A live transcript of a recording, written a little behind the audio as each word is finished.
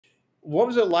What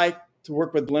was it like to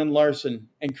work with Glen Larson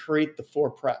and create the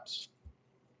 4 preps?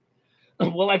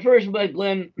 Well, I first met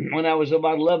Glenn when I was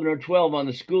about 11 or 12 on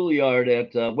the schoolyard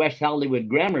at West Hollywood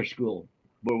Grammar School,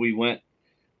 where we went.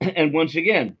 And once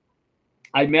again,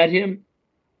 I met him.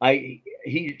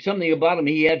 Something about him,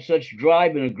 he had such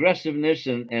drive and aggressiveness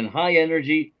and high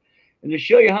energy. And to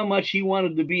show you how much he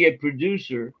wanted to be a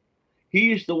producer, he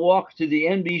used to walk to the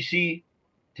NBC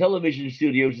television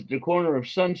studios at the corner of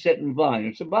Sunset and Vine.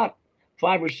 It's about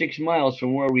 5 or 6 miles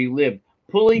from where we lived,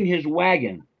 pulling his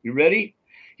wagon. You ready?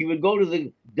 He would go to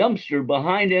the dumpster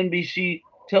behind NBC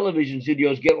television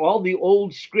studios, get all the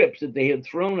old scripts that they had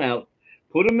thrown out,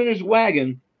 put them in his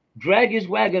wagon, drag his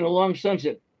wagon along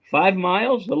Sunset, 5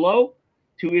 miles, hello,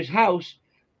 to his house,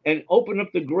 and open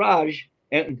up the garage.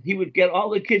 And he would get all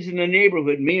the kids in the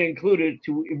neighborhood, me included,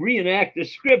 to reenact the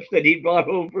scripts that he brought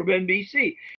home from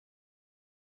NBC.